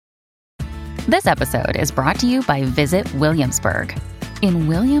This episode is brought to you by Visit Williamsburg. In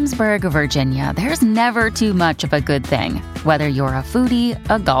Williamsburg, Virginia, there's never too much of a good thing. Whether you're a foodie,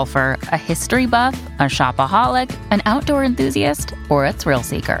 a golfer, a history buff, a shopaholic, an outdoor enthusiast, or a thrill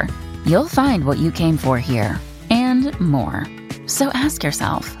seeker, you'll find what you came for here and more. So ask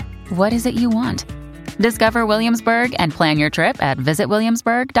yourself, what is it you want? Discover Williamsburg and plan your trip at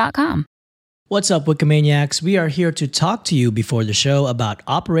visitwilliamsburg.com. What's up, Wikimaniacs? We are here to talk to you before the show about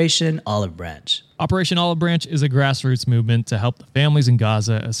Operation Olive Branch. Operation Olive Branch is a grassroots movement to help the families in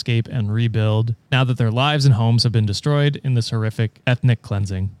Gaza escape and rebuild now that their lives and homes have been destroyed in this horrific ethnic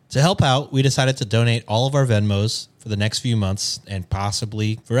cleansing. To help out, we decided to donate all of our Venmos for the next few months and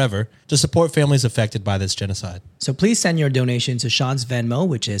possibly forever to support families affected by this genocide. So please send your donation to Sean's Venmo,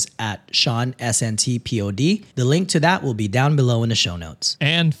 which is at Sean SNTPOD. The link to that will be down below in the show notes.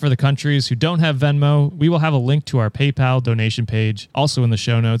 And for the countries who don't have Venmo, we will have a link to our PayPal donation page also in the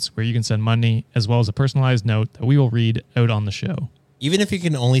show notes where you can send money as well as a personalized note that we will read out on the show. Even if you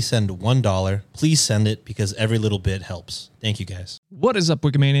can only send $1, please send it because every little bit helps. Thank you, guys. What is up,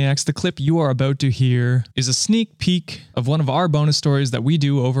 Wikimaniacs? The clip you are about to hear is a sneak peek of one of our bonus stories that we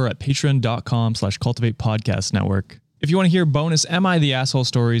do over at patreon.com/Cultivate Podcast Network. If you want to hear bonus Am I the Asshole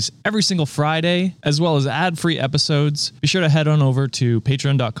stories every single Friday, as well as ad-free episodes, be sure to head on over to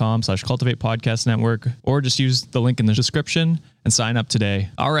patreon.com/Cultivate Podcast Network, or just use the link in the description and sign up today.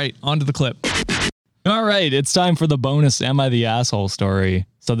 All right, on to the clip. All right, it's time for the bonus Am I the Asshole story.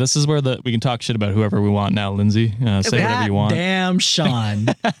 So this is where we can talk shit about whoever we want now, Lindsay. Say whatever you want. Damn, Sean.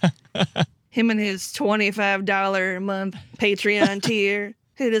 Him and his $25 a month Patreon tier.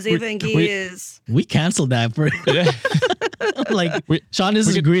 Who does he think he is? We canceled that for Sean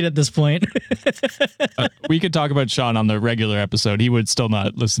isn't agreed at this point. We could talk about Sean on the regular episode. He would still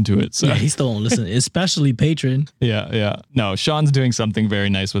not listen to it. So. Yeah, he still won't listen, especially patron. Yeah. No, Sean's doing something very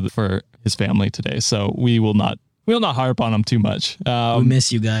nice with it for his family today. So we will not harp on him too much. We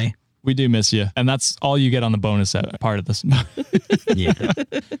miss you, guy. We do miss you. And that's all you get on the bonus part of this. Yeah.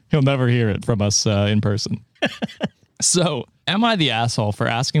 He'll never hear it from us in person. So, am I the asshole for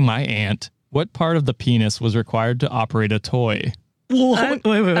asking my aunt what part of the penis was required to operate a toy? Whoa,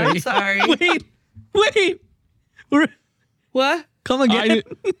 wait. I'm sorry. Wait. What? Come again.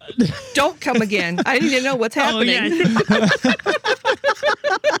 Don't come again. I need to know what's happening.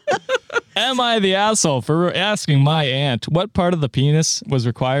 Am I the asshole for asking my aunt what part of the penis was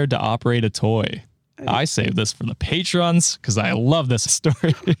required to operate a toy? I saved this for the patrons because I love this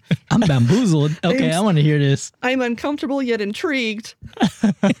story. I'm bamboozled. Okay, I want to hear this. I'm uncomfortable yet intrigued.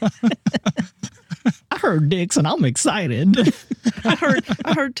 I heard dicks and I'm excited. I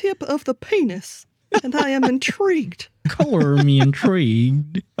heard tip of the penis and I am intrigued. Color me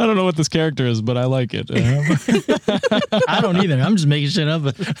intrigued. I don't know what this character is, but I like it. I don't either. I'm just making shit up.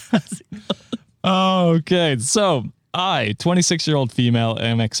 Okay, so I, 26-year-old female,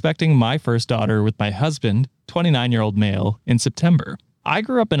 am expecting my first daughter with my husband, 29-year-old male, in September. I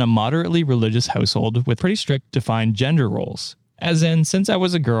grew up in a moderately religious household with pretty strict defined gender roles. As in, since I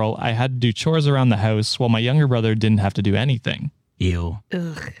was a girl, I had to do chores around the house while my younger brother didn't have to do anything. Ew.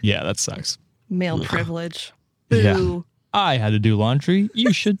 Ugh. Yeah, that sucks. Male privilege. Yeah. Boo. I had to do laundry.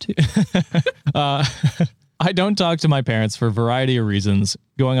 You should too. I don't talk to my parents for a variety of reasons,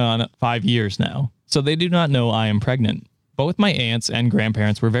 going on 5 years now. So they do not know I am pregnant. Both my aunts and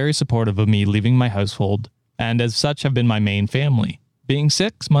grandparents were very supportive of me leaving my household, and as such have been my main family. Being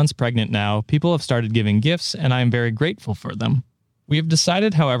 6 months pregnant now, people have started giving gifts, and I am very grateful for them. We have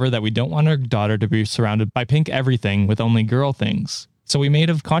decided, however, that we don't want our daughter to be surrounded by pink everything with only girl things. So we made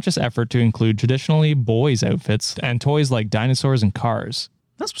a conscious effort to include traditionally boys' outfits and toys like dinosaurs and cars.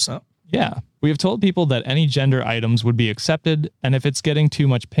 That's what's up. Yeah. We have told people that any gender items would be accepted, and if it's getting too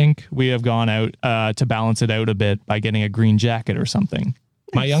much pink, we have gone out to balance it out a bit by getting a green jacket or something.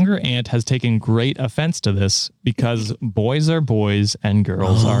 Nice. My younger aunt has taken great offense to this because boys are boys and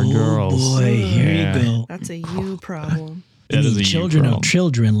girls are girls. Boy, here you go. That's a you problem. The children of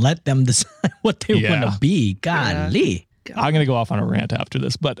children, let them decide what they want to be. Golly. Yeah. I'm going to go off on a rant after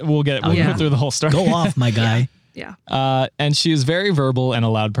this, but we'll go through the whole story. Go off, my guy. Yeah. And she is very verbal and a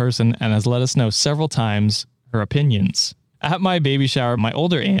loud person and has let us know several times her opinions. At my baby shower, my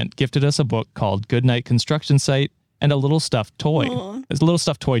older aunt gifted us a book called Goodnight Construction Site and a little stuffed toy. It's a little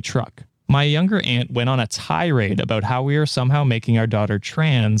stuffed toy truck. My younger aunt went on a tirade about how we are somehow making our daughter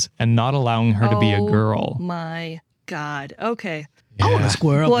trans and not allowing her to be a girl. Oh my God. Okay. Yeah. I want to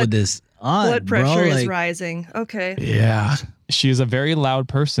square up with this. Blood pressure is rising. Okay. Yeah. She is a very loud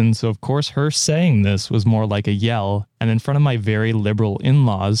person, so of course her saying this was more like a yell, and in front of my very liberal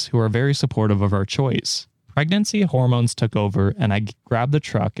in-laws who are very supportive of our choice. Pregnancy hormones took over, and I grabbed the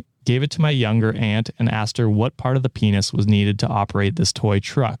truck gave it to my younger aunt and asked her what part of the penis was needed to operate this toy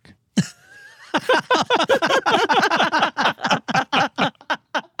truck.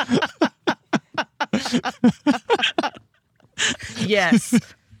 Yes.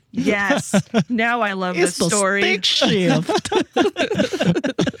 Yes. Now I love this story. Stick shift.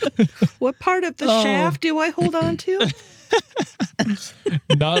 What part of the shaft do I hold on to?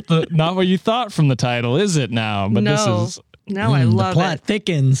 Not what you thought from the title, is it now? But No. this is. Now I The love plot it.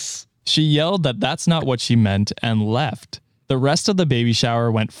 thickens. She yelled that that's not what she meant and left. The rest of the baby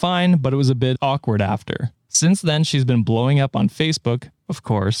shower went fine, but it was a bit awkward after. Since then, she's been blowing up on Facebook, of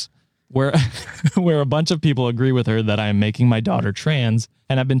course, where where a bunch of people agree with her that I am making my daughter trans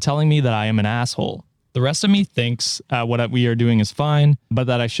and have been telling me that I am an asshole. The rest of me thinks what we are doing is fine, but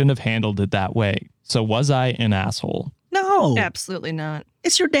that I shouldn't have handled it that way. So was I an asshole? No. Absolutely not.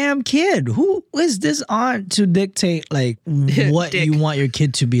 It's your damn kid. Who is this on to dictate like what Dick. you want your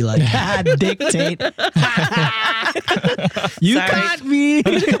kid to be like? Dictate. You Sorry. got me.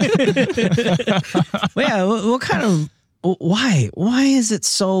 Well, yeah, what kind of why is it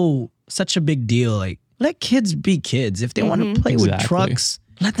such a big deal? Like, let kids be kids. If they want to play with Exactly. trucks,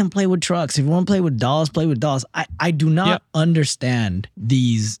 let them play with trucks. If you want to play with dolls, play with dolls. I do not understand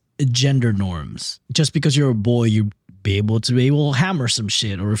these gender norms. Just because you're a boy, you be able to hammer some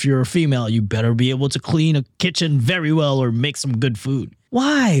shit, or if you're a female, you better be able to clean a kitchen very well or make some good food.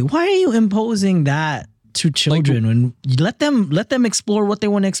 Why are you imposing that to children? When you let them explore what they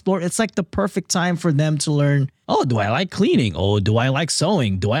want to explore? It's like the perfect time for them to learn, oh, do I like cleaning? Oh, do I like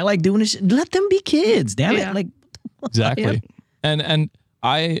sewing? Do I like doing this? Let them be kids, damn Yeah. it. Like, Exactly. And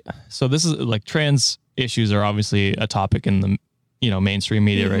so this is like, trans issues are obviously a topic in the mainstream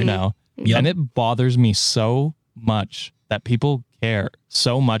media right now. Yep. And it bothers me so much that people care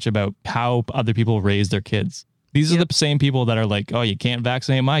so much about how other people raise their kids. These are the same people that are like, oh, you can't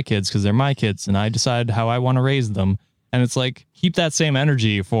vaccinate my kids because they're my kids and I decide how I want to raise them. And it's like, keep that same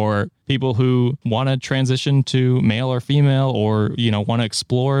energy for people who want to transition to male or female, or, want to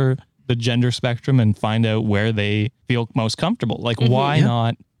explore the gender spectrum and find out where they feel most comfortable. Like, why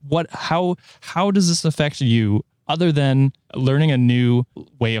not? How does this affect you other than learning a new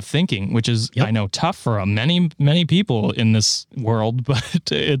way of thinking, which is, I know, tough for many, many people in this world,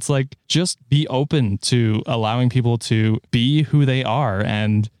 but it's like, just be open to allowing people to be who they are.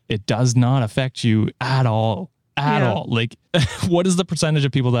 And it does not affect you at all. At all. Like, what is the percentage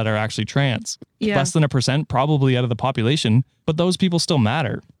of people that are actually trans? Yeah. Less than 1%, probably, out of the population, but those people still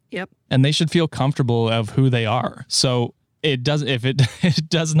matter. Yep. And they should feel comfortable of who they are. So it does, if it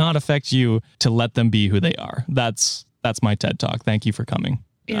does not affect you, to let them be who they are. That's my TED Talk. Thank you for coming.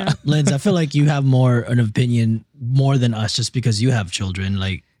 Yeah. Linz, I feel like you have an opinion more than us just because you have children.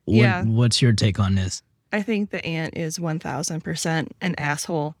 Like, what's your take on this? I think the aunt is 1000% an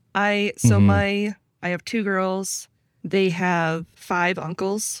asshole. I have 2 girls. They have 5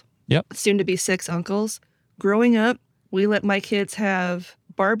 uncles. Yep. Soon to be 6 uncles. Growing up, we let my kids have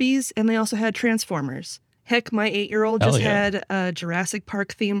Barbies, and they also had Transformers. Heck, my 8-year-old just had a Jurassic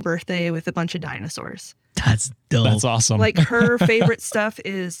Park themed birthday with a bunch of dinosaurs. That's dope. That's awesome. Like, her favorite stuff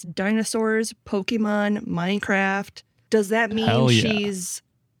is dinosaurs, Pokemon, Minecraft. Does that mean Hell yeah. she's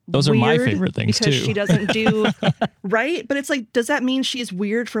Those are my weird favorite things because too. she doesn't do right? But it's like, does that mean she's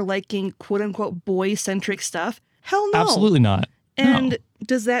weird for liking quote unquote boy centric stuff? Hell no. Absolutely not. And No.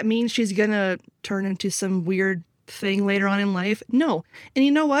 does that mean she's gonna turn into some weird thing later on in life? No. And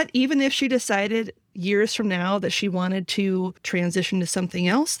you know what? Even if she decided years from now that she wanted to transition to something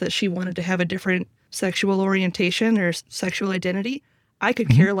else, that she wanted to have a different sexual orientation or sexual identity, I could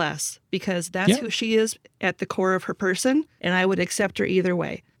care less, because that's who she is at the core of her person, and I would accept her either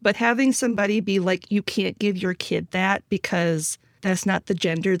way. But having somebody be like, you can't give your kid that because that's not the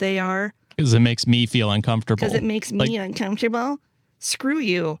gender they are, Because it makes me feel uncomfortable. because it makes me uncomfortable, screw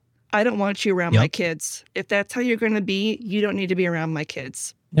you. I don't want you around my kids. If that's how you're going to be, you don't need to be around my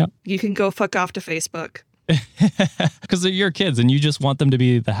kids. Yep. You can go fuck off to Facebook. Because they're your kids and you just want them to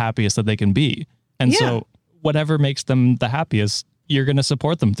be the happiest that they can be. And so whatever makes them the happiest, you're going to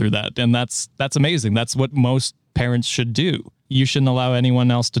support them through that. And that's amazing. That's what most parents should do. You shouldn't allow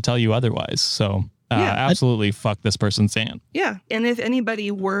anyone else to tell you otherwise. So absolutely fuck this person's aunt. Yeah. And if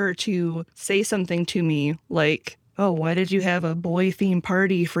anybody were to say something to me like, oh, why did you have a boy-themed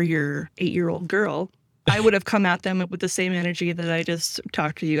party for your 8-year-old girl? I would have come at them with the same energy that I just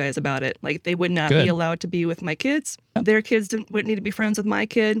talked to you guys about it. Like, they would not be allowed to be with my kids. Their kids wouldn't need to be friends with my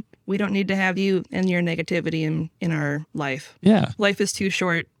kid. We don't need to have you and your negativity in our life. Yeah. Life is too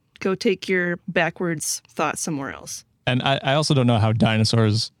short. Go take your backwards thoughts somewhere else. And I also don't know how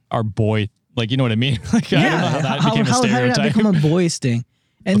dinosaurs are boy. Like, you know what I mean? Like, I don't know how that became a How did stereotype. that become a boys thing?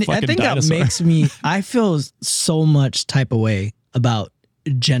 And I fucking think dinosaur. that makes me, I feel so much type of way about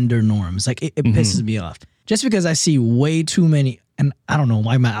gender norms. Like it pisses me off just because I see way too many, and I don't know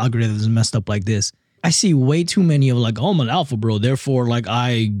why my algorithm is messed up like this. I see way too many of like, oh, I'm an alpha bro, therefore like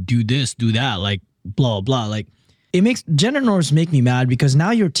I do this, do that, like blah, blah. Like it makes gender norms make me mad because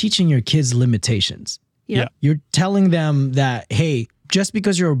now you're teaching your kids limitations. Yeah. You're telling them that, hey, just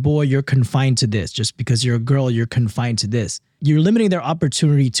because you're a boy, you're confined to this. Just because you're a girl, you're confined to this. You're limiting their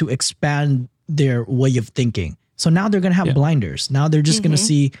opportunity to expand their way of thinking. So now they're going to have blinders. Now they're just going to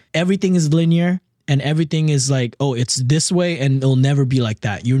see everything is linear and everything is like, oh, it's this way and it'll never be like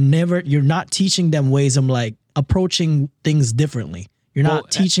that. You're not teaching them ways of like approaching things differently. You're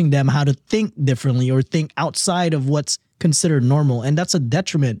not teaching them how to think differently or think outside of what's considered normal. And that's a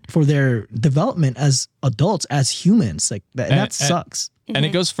detriment for their development as adults, as humans. Like that sucks. And it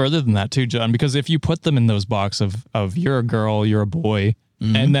goes further than that too, John, because if you put them in those boxes of you're a girl, you're a boy,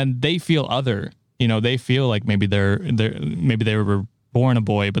 and then they feel other, you know, they feel like maybe maybe they were born a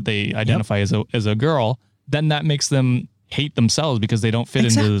boy, but they identify as a girl, then that makes them hate themselves because they don't fit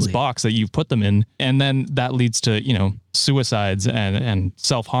into this box that you've put them in. And then that leads to, you know, suicides and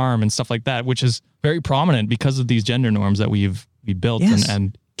self-harm and stuff like that, which is very prominent because of these gender norms that we built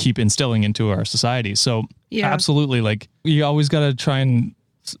and keep instilling into our society. So absolutely, like you always got to try and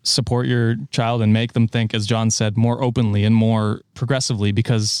support your child and make them think, as John said, more openly and more progressively,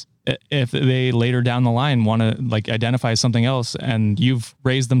 because if they later down the line want to like identify as something else and you've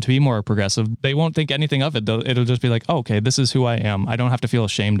raised them to be more progressive, they won't think anything of it. It'll just be like, oh, okay, this is who I am. I don't have to feel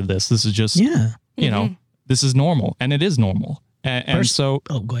ashamed of this. This is just, you know, this is normal, and it is normal. And so,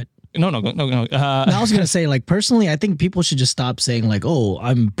 oh, go ahead. No. I was going to say, like, personally, I think people should just stop saying like, oh,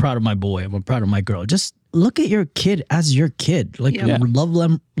 I'm proud of my boy, I'm proud of my girl. Just look at your kid as your kid. Like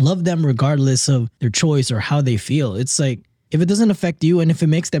love them regardless of their choice or how they feel. It's like, if it doesn't affect you and if it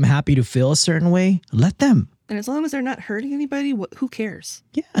makes them happy to feel a certain way, let them. And as long as they're not hurting anybody, who cares?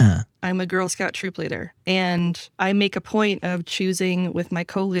 Yeah. I'm a Girl Scout troop leader, and I make a point of choosing with my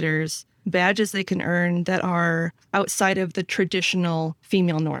co-leaders badges they can earn that are outside of the traditional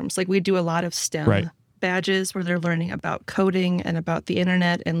female norms. Like we do a lot of STEM badges where they're learning about coding and about the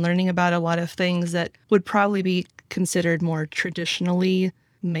internet and learning about a lot of things that would probably be considered more traditionally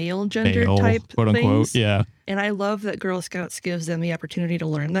male gender type quote unquote things. Yeah. And I love that Girl Scouts gives them the opportunity to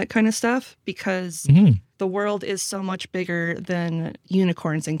learn that kind of stuff because the world is so much bigger than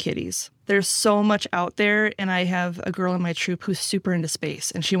unicorns and kitties. There's so much out there, and I have a girl in my troop who's super into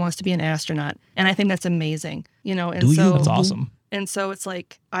space and she wants to be an astronaut, and I think that's amazing, you know. And That's awesome. And so it's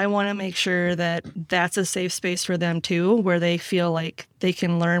like, I want to make sure that that's a safe space for them too, where they feel like they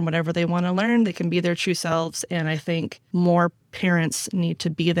can learn whatever they want to learn. They can be their true selves. And I think more parents need to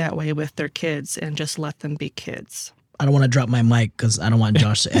be that way with their kids and just let them be kids. I don't want to drop my mic because I don't want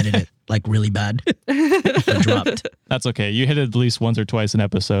Josh to edit it like really bad. It dropped. That's okay. You hit it at least once or twice an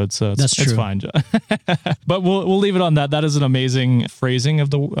episode, so That's it's true. fine, John. But we'll leave it on that. That is an amazing phrasing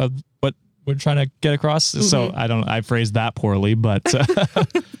of what we're trying to get across. So I phrased that poorly, but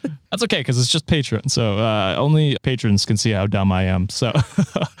that's okay because it's just Patreon. So only patrons can see how dumb I am. So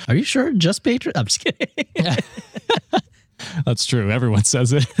Are you sure? Just Patreon? I'm just kidding. that's true. Everyone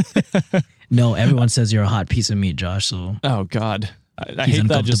says it. No, everyone says you're a hot piece of meat, Josh. So Oh God. I hate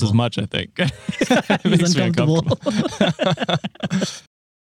that just as much, I think. It he's makes me uncomfortable.